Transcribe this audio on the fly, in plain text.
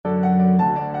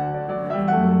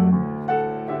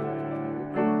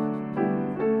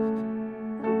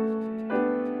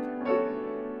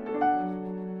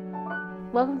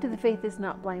to the Faith is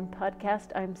Not Blind podcast.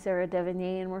 I'm Sarah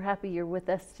Devonier, and we're happy you're with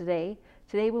us today.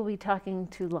 Today we'll be talking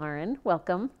to Lauren.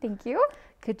 Welcome. Thank you.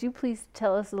 Could you please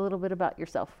tell us a little bit about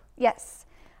yourself? Yes.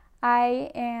 I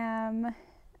am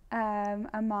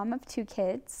a mom of 2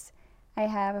 kids. I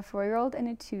have a 4-year-old and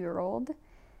a 2-year-old,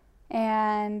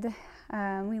 and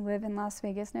we live in Las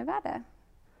Vegas, Nevada.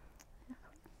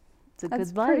 It's a That's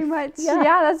good life. Pretty much,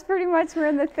 yeah, that's pretty much, we're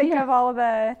in the thick of all of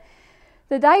the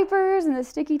diapers and the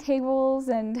sticky tables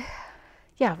and...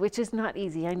 Yeah, which is not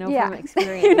easy. I know from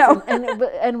experience. You know.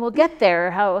 and we'll get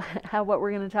there, how what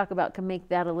we're going to talk about can make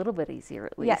that a little bit easier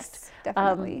at least. Yes,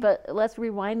 definitely. But let's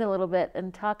rewind a little bit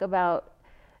and talk about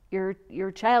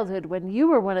your childhood when you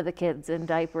were one of the kids in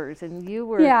diapers and you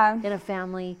were in a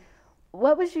family.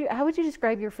 How would you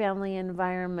describe your family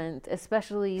environment,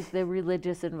 especially the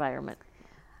religious environment?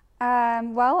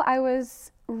 Well, I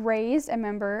was raised a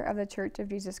member of the Church of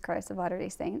Jesus Christ of Latter-day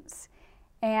Saints,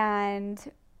 and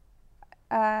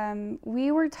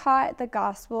we were taught the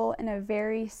gospel in a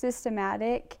very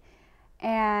systematic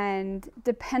and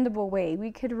dependable way.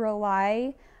 We could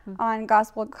rely on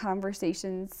gospel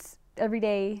conversations every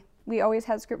day. We always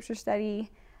had scripture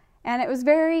study, and it was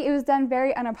done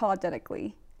very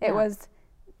unapologetically. It was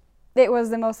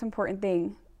the most important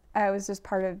thing. It was just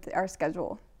part of our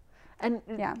schedule. And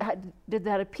did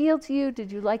that appeal to you?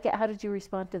 Did you like it? How did you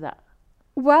respond to that?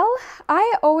 Well,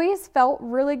 I always felt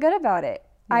really good about it.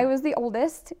 Yeah. I was the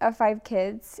oldest of 5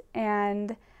 kids,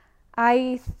 and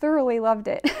I thoroughly loved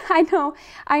it. I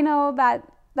know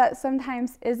that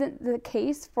sometimes isn't the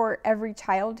case for every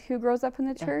child who grows up in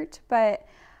the church, but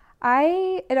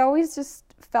it always just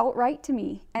felt right to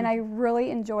me, and I really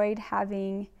enjoyed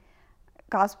having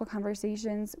gospel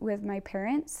conversations with my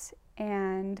parents,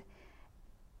 and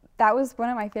that was one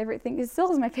of my favorite things. It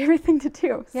still is my favorite thing to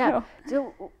do. Yeah.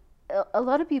 So a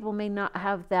lot of people may not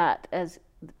have that as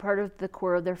part of the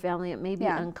core of their family. It may be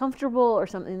uncomfortable or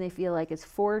something they feel like is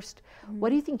forced. What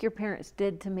do you think your parents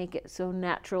did to make it so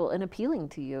natural and appealing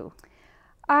to you?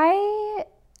 I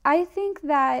think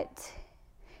that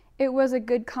it was a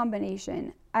good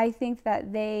combination. I think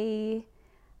that they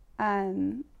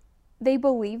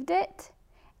believed it,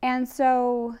 and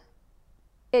so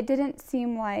it didn't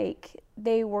seem like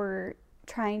they were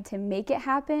trying to make it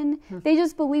happen. They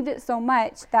just believed it so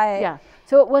much that... Yeah,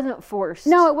 so it wasn't forced.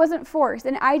 No, it wasn't forced.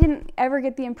 And I didn't ever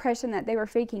get the impression that they were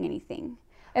faking anything,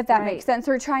 if that makes sense,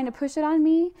 or trying to push it on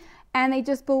me. And they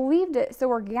just believed it so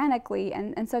organically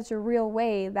and in such a real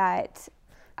way that...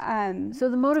 So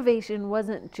the motivation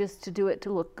wasn't just to do it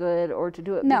to look good or to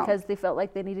do it because they felt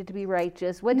like they needed to be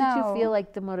righteous. What did you feel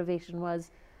like the motivation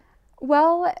was?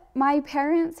 Well, my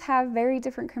parents have very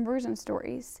different conversion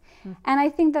stories. And I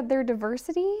think that their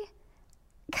diversity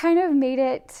kind of made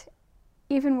it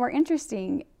even more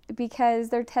interesting because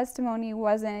their testimony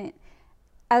wasn't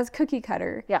as cookie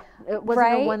cutter. Yeah, it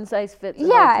wasn't a one-size-fits-all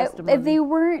testimony.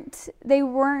 They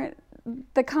weren't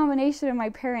the combination of my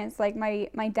parents. Like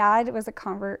my dad was a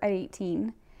convert at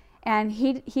 18, and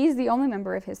he's the only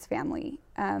member of his family.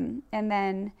 And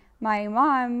then my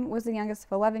mom was the youngest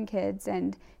of 11 kids,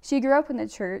 and she grew up in the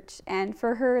church, and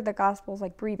for her, the gospel's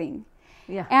like breathing.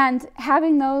 Yeah. And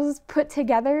having those put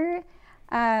together,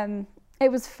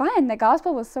 it was fun. The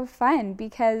gospel was so fun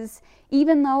because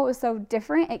even though it was so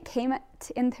different, it came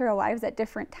into their lives at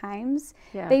different times.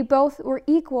 Yeah. They both were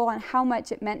equal on how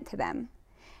much it meant to them.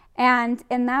 And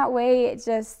in that way,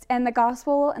 and the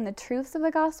gospel and the truths of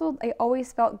the gospel, they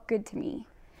always felt good to me.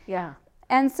 Yeah.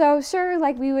 And so, sure,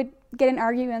 like we would get in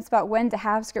arguments about when to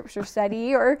have scripture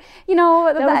study, or that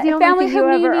was the family only thing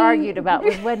you ever argued about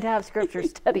was when to have scripture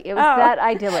study. It was that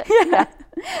idyllic. Yeah.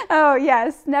 Oh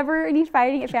yes, never any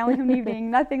fighting at family home evening,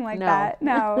 nothing like that.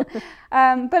 No,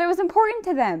 but it was important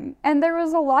to them, and there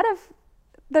was a lot of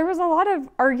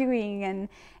arguing, and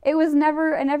it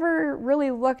never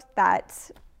really looked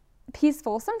that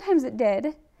peaceful. Sometimes it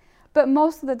did, but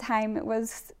most of the time it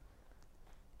wasn't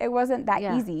that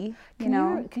easy,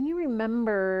 Can you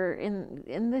remember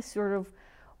in this sort of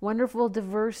wonderful,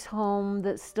 diverse home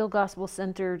that's still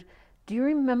gospel-centered, do you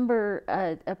remember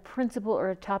a principle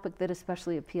or a topic that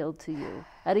especially appealed to you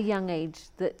at a young age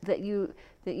that you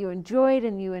enjoyed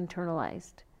and you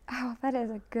internalized? Oh, that is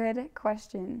a good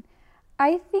question.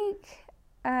 I think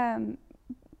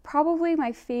probably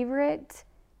my favorite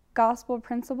gospel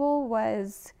principle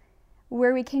was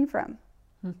where we came from.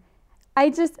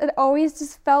 It always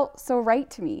just felt so right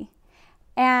to me.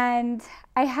 And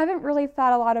I haven't really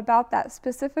thought a lot about that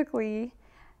specifically,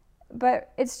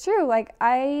 but it's true. Like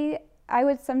I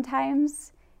would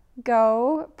sometimes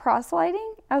go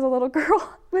proselyting as a little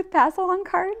girl with pass-along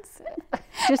cards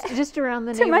Just around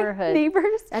the to neighborhood. my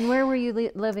neighbors And where were you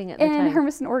living at the in time?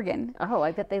 Hermiston, Oregon. Oh,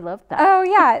 I bet they loved that. Oh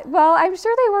yeah, well, I'm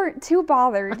sure they weren't too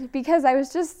bothered because I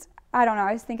was just, I don't know,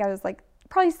 I think I was like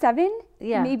probably 7,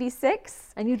 Yeah. maybe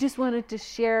 6. And you just wanted to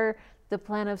share the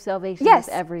plan of salvation Yes,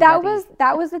 with everybody.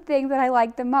 that was the thing that I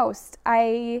liked the most.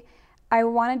 I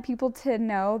wanted people to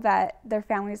know that their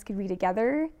families could be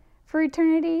together for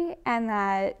eternity and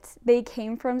that they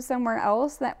came from somewhere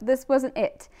else, that this wasn't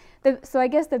it. So I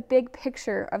guess the big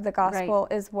picture of the gospel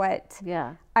is what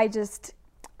Yeah. I just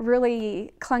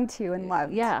really clung to and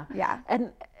loved. Yeah. Yeah.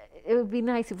 And it would be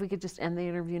nice if we could just end the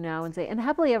interview now and say, and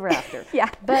happily ever after. Yeah.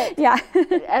 But yeah.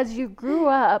 as you grew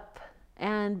up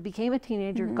and became a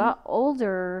teenager, got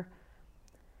older,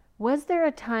 was there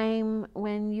a time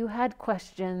when you had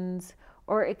questions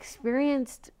or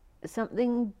experienced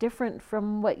something different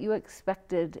from what you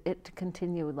expected it to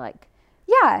continue like?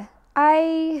 Yeah,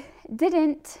 I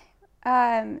didn't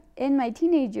in my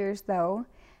teenage years though.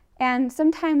 And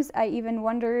sometimes I even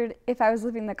wondered if I was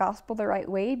living the gospel the right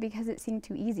way because it seemed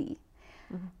too easy.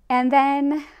 And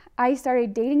then I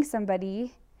started dating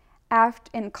somebody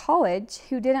in college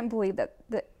who didn't believe that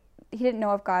he didn't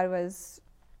know if God was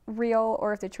real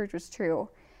or if the church was true.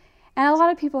 And a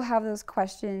lot of people have those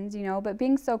questions, you know, but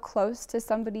being so close to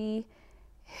somebody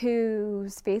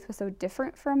whose faith was so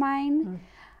different from mine,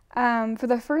 for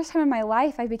the first time in my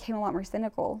life, I became a lot more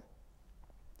cynical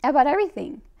about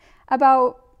everything,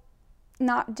 about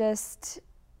not just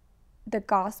the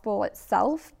gospel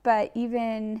itself, but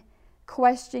even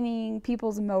questioning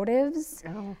people's motives.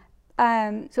 Oh.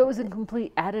 Um, So it was a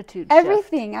complete attitude shift.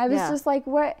 everything. I was Yeah. just like,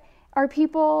 what are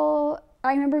people?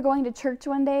 I remember going to church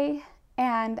one day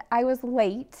and I was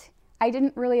late. I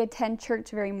didn't really attend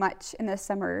church very much in the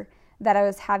summer that I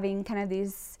was having kind of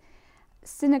these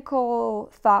cynical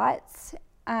thoughts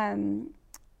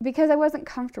because I wasn't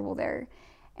comfortable there.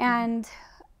 And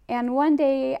one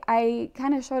day I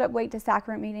kind of showed up late to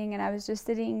sacrament meeting and I was just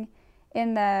sitting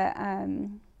in the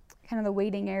kind of the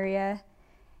waiting area.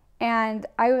 And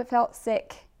I felt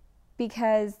sick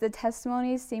because the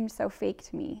testimonies seemed so fake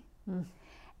to me.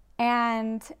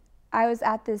 And I was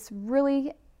at this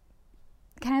really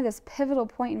kind of this pivotal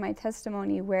point in my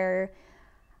testimony where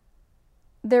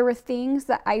there were things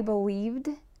that I believed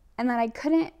and that I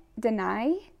couldn't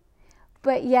deny,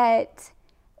 but yet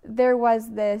there was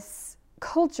this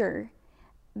culture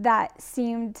that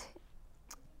seemed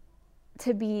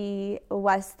to be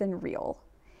less than real.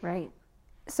 Right.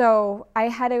 So I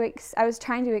was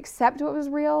trying to accept what was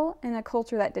real in a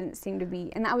culture that didn't seem to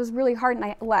be. And that was really hard, and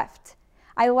I left.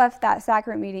 I left that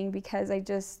sacrament meeting because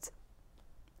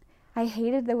I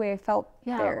hated the way I felt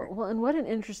there. Well, and what an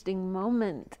interesting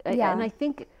moment. Yeah. And I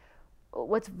think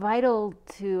what's vital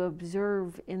to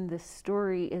observe in this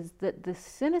story is that the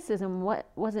cynicism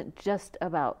wasn't just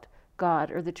about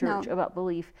God or the church, No. about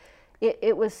belief.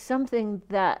 It was something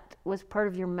that was part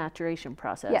of your maturation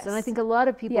process. Yes. And I think a lot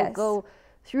of people Yes. go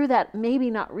through that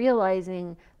maybe not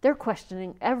realizing they're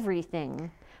questioning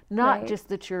everything, not Right. just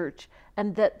the church,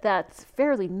 and that's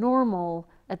fairly normal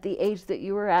at the age that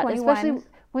you were at, 21. especially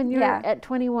when you're Yeah. at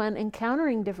 21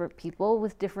 encountering different people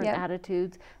with different Yep.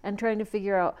 attitudes and trying to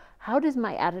figure out, how does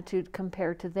my attitude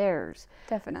compare to theirs?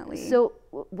 Definitely. So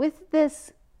with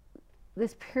this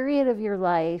period of your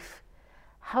life,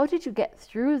 how did you get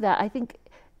through that? I think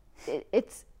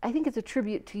it's a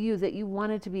tribute to you that you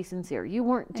wanted to be sincere. You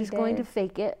weren't just going to did.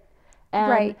 fake it.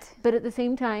 And, Right. But at the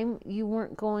same time, you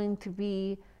weren't going to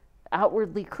be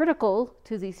outwardly critical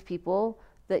to these people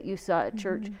that you saw at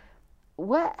church.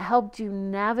 What helped you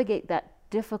navigate that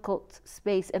difficult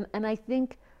space? And I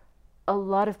think a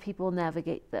lot of people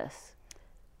navigate this.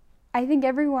 I think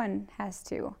everyone has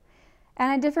to,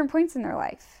 and at different points in their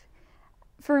life.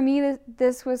 For me,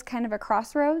 this was kind of a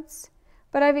crossroads,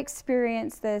 but I've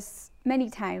experienced this many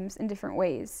times in different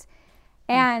ways.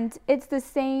 And it's the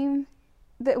same,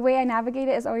 the way I navigate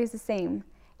it is always the same.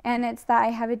 And it's that I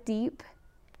have a deep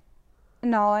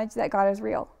knowledge that God is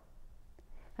real.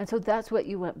 And so that's what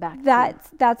you went back to.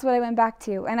 That's what I went back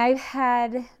to. And I've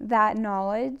had that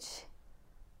knowledge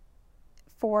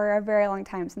for a very long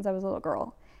time, since I was a little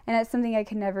girl. And it's something I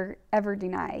can never, ever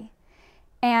deny.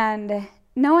 And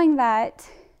knowing that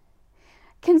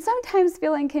can sometimes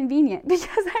feel inconvenient because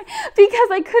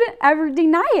I couldn't ever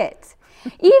deny it.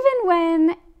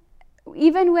 Even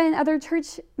when other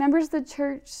church members of the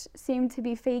church seemed to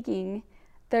be faking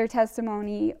their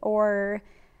testimony, or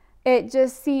it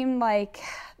just seemed like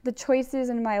the choices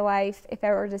in my life, if I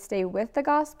were to stay with the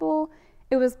gospel,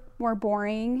 it was more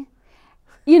boring.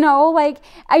 You know, like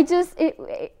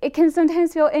it can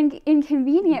sometimes feel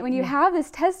inconvenient when you have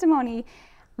this testimony.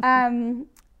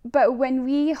 But when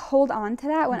we hold on to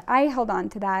that, when I held on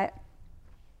to that,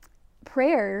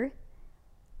 prayer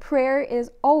is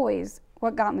always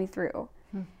what got me through.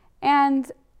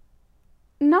 And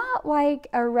not like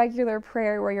a regular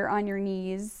prayer where you're on your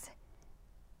knees.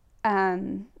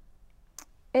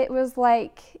 It was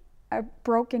like a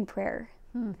broken prayer.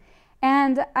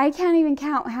 And I can't even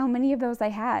count how many of those I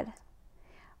had,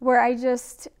 where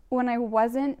when I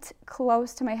wasn't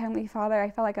close to my Heavenly Father, I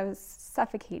felt like I was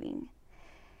suffocating.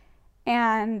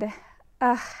 And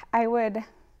I would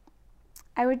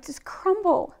just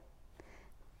crumble,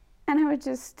 and I would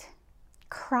just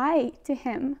cry to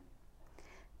Him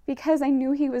because I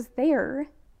knew He was there,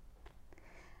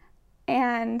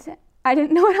 and I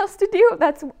didn't know what else to do.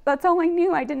 That's all I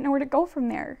knew. I didn't know where to go from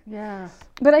there. Yeah.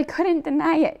 But I couldn't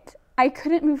deny it. I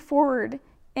couldn't move forward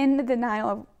in the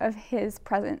denial of His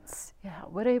presence. Yeah.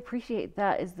 What I appreciate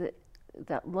that is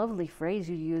that lovely phrase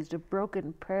you used, a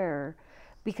broken prayer,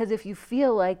 because if you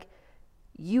feel like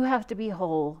you have to be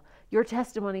whole, your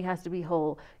testimony has to be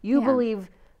whole, you believe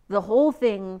the whole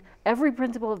thing, every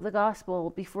principle of the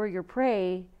gospel before you'll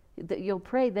pray,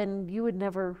 then you would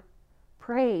never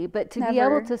pray. But to be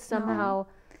able to somehow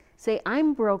say,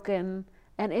 I'm broken,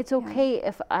 and it's okay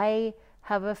if I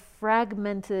have a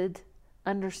fragmented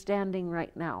understanding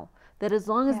right now, that as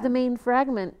long as the main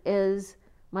fragment is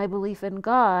my belief in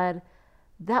God,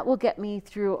 that will get me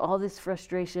through all this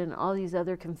frustration, all these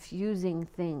other confusing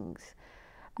things.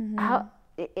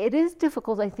 It is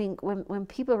difficult, I think, when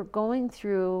people are going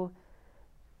through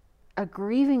a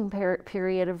grieving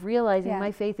period of realizing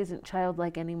my faith isn't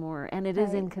childlike anymore, and it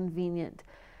is inconvenient.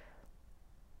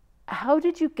 How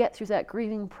did you get through that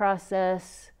grieving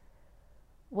process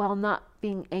while not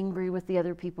being angry with the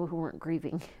other people who weren't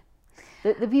grieving?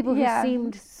 The people who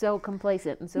seemed so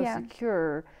complacent and so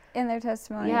secure in their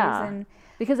testimonies. And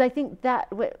because I think that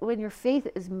when your faith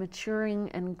is maturing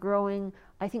and growing,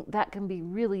 I think that can be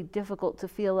really difficult to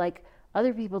feel like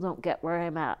other people don't get where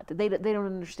I'm at. They don't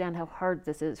understand how hard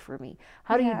this is for me.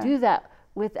 How do you do that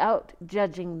without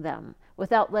judging them,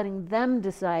 without letting them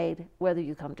decide whether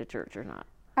you come to church or not?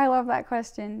 I love that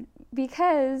question,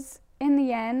 because in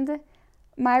the end,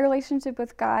 my relationship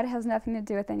with God has nothing to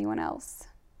do with anyone else.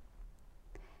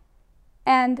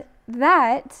 And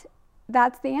that's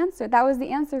the answer. That was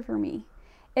the answer for me.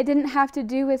 It didn't have to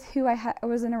do with who I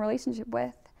was in a relationship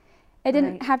with. It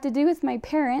didn't have to do with my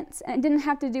parents, and it didn't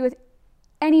have to do with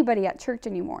anybody at church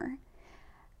anymore.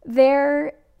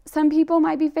 Some people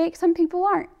might be fake, some people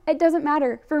aren't. It doesn't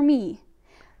matter for me,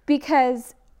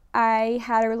 because I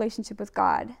had a relationship with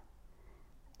God.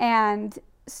 And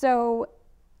so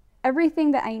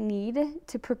everything that I need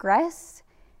to progress,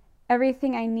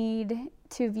 everything I need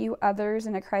to view others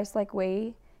in a Christ-like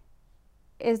way,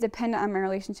 is dependent on my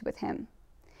relationship with Him.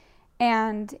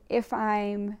 And if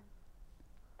I'm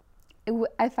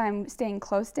staying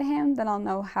close to Him, then I'll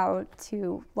know how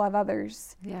to love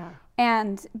others.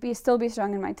 And still be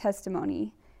strong in my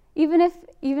testimony, even if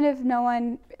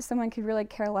someone could really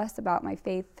care less about my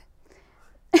faith.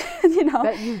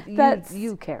 But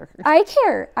you care. I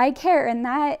care, and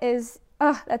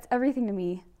that's everything to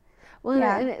me. Well,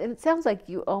 and it sounds like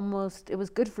it was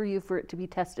good for you for it to be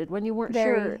tested. When you weren't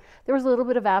sure, there was a little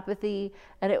bit of apathy,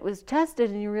 and it was tested,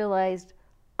 and you realized,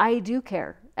 I do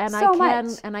care, and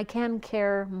I can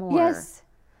care more.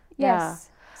 Yes,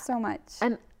 so much.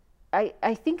 And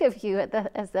I think of you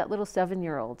as that little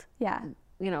 7-year-old.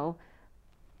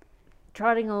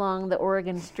 Trotting along the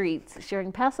Oregon streets,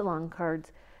 sharing pass-along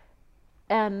cards.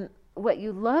 And what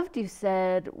you loved, you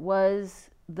said, was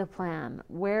the plan,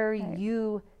 where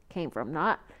you came from,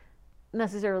 not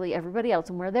necessarily everybody else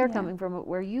and where they're coming from, but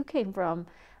where you came from.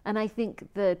 And I think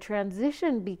the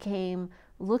transition became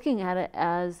looking at it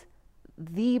as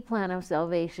the plan of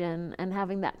salvation and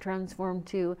having that transform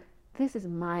to, this is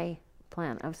my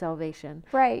plan of salvation.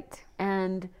 Right.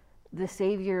 And the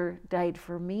Savior died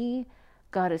for me.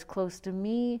 God is close to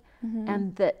me,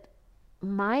 and that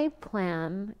my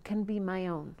plan can be my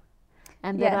own,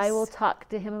 and that I will talk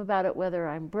to Him about it, whether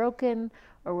I'm broken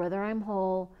or whether I'm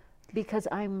whole, because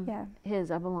I'm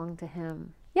His, I belong to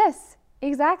Him. Yes,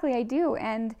 exactly, I do.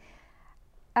 And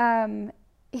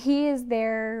He is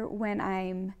there when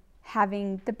I'm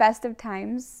having the best of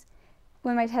times,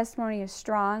 when my testimony is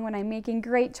strong, when I'm making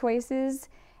great choices,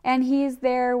 and He is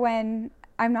there when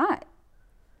I'm not.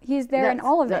 He's there in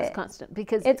all of it. That's constant,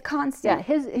 because it's constant.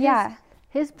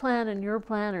 His plan and your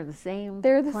plan are the same.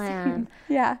 They're the plan.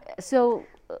 same. So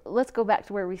let's go back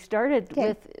to where we started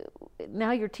with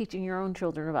now you're teaching your own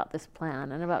children about this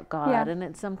plan and about God, Yeah. and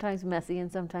it's sometimes messy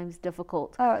and sometimes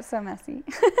difficult. Oh, it's so messy.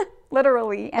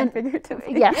 Literally and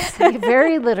figuratively. Yes,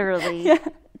 very literally. Yeah.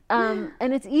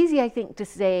 And it's easy, I think, to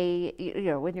say,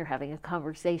 when you're having a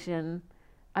conversation,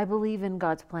 I believe in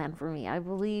God's plan for me. I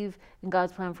believe in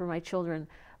God's plan for my children.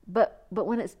 But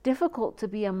when it's difficult to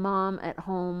be a mom at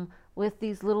home with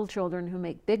these little children who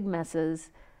make big messes,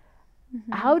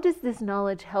 how does this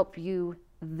knowledge help you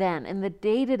then in the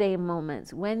day-to-day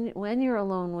moments when you're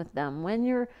alone with them, when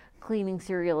you're cleaning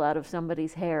cereal out of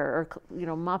somebody's hair,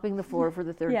 or mopping the floor for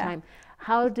the third Yeah. time?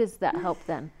 How does that help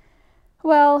then?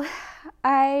 Well,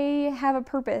 I have a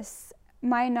purpose.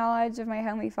 My knowledge of my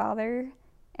Heavenly Father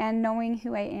and knowing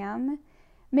who I am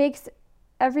makes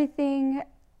everything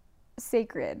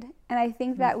sacred. And I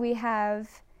think that we have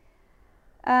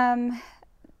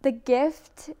the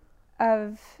gift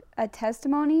of a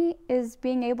testimony is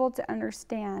being able to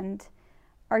understand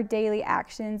our daily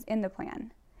actions in the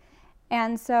plan.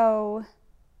 And so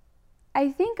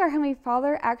I think our Heavenly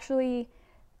Father actually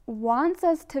wants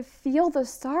us to feel the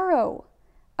sorrow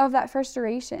of that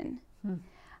frustration.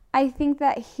 I think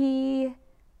that He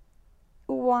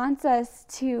wants us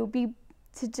to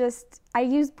I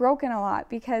use broken a lot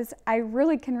because I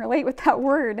really can relate with that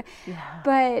word. Yeah.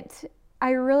 But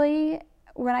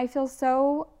when I feel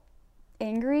so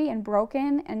angry and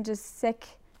broken and just sick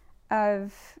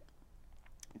of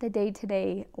the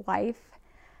day-to-day life,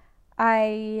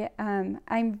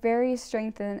 I'm very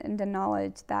strengthened in the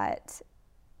knowledge that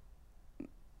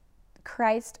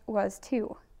Christ was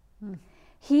too.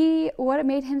 What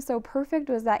made Him so perfect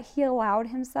was that He allowed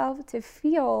Himself to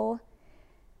feel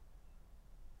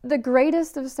the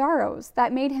greatest of sorrows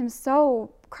that made Him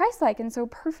so Christ-like and so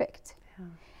perfect. Yeah.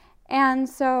 And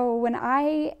so when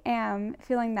I am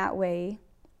feeling that way,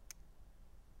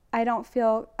 I don't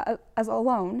feel as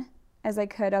alone as I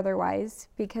could otherwise,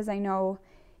 because I know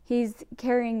He's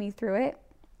carrying me through it.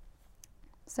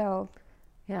 So,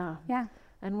 yeah.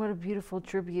 And what a beautiful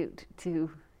tribute to,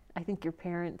 I think, your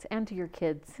parents and to your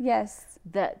kids. Yes.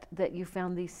 That you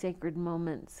found these sacred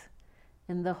moments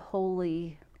in the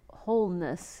wholeness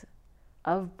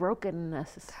of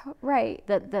brokenness. Right.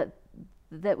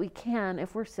 That we can,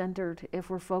 if we're centered, if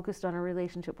we're focused on a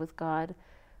relationship with God,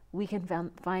 we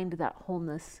can find that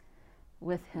wholeness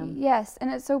with Him. Yes,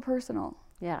 and it's so personal.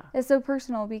 Yeah. It's so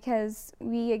personal because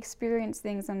we experience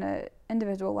things on an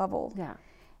individual level. Yeah.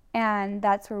 And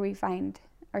that's where we find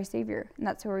our Savior, and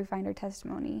that's where we find our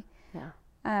testimony. Yeah.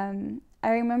 I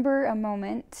remember a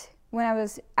moment when I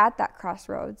was at that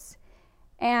crossroads,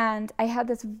 and I had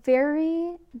this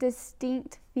very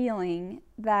distinct feeling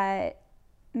that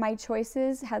my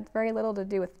choices had very little to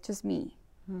do with just me.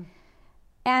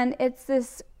 And it's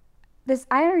this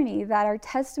irony that our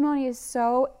testimony is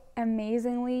so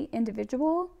amazingly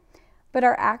individual, but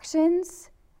our actions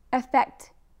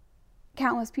affect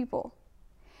countless people.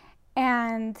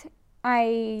 And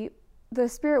the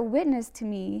Spirit witnessed to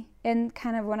me in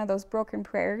kind of one of those broken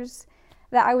prayers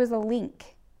that I was a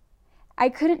link. I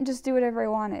couldn't just do whatever I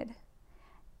wanted.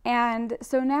 And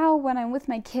so now when I'm with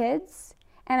my kids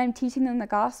and I'm teaching them the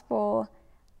gospel,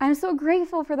 I'm so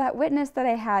grateful for that witness that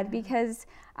I had, because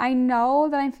I know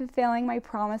that I'm fulfilling my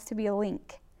promise to be a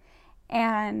link.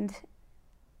 And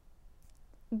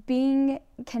being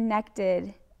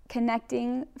connecting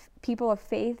people of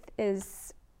faith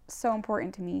is so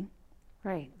important to me.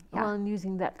 Right. Yeah. Well, and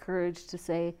using that courage to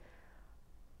say,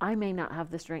 I may not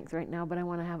have the strength right now, but I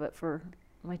want to have it for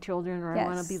my children, or I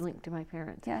want to be linked to my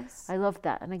parents. Yes. I love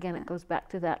that. And again, it goes back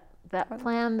to that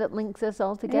plan that links us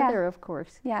all together, of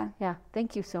course. Yeah. Yeah.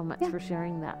 Thank you so much for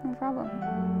sharing that. No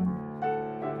problem.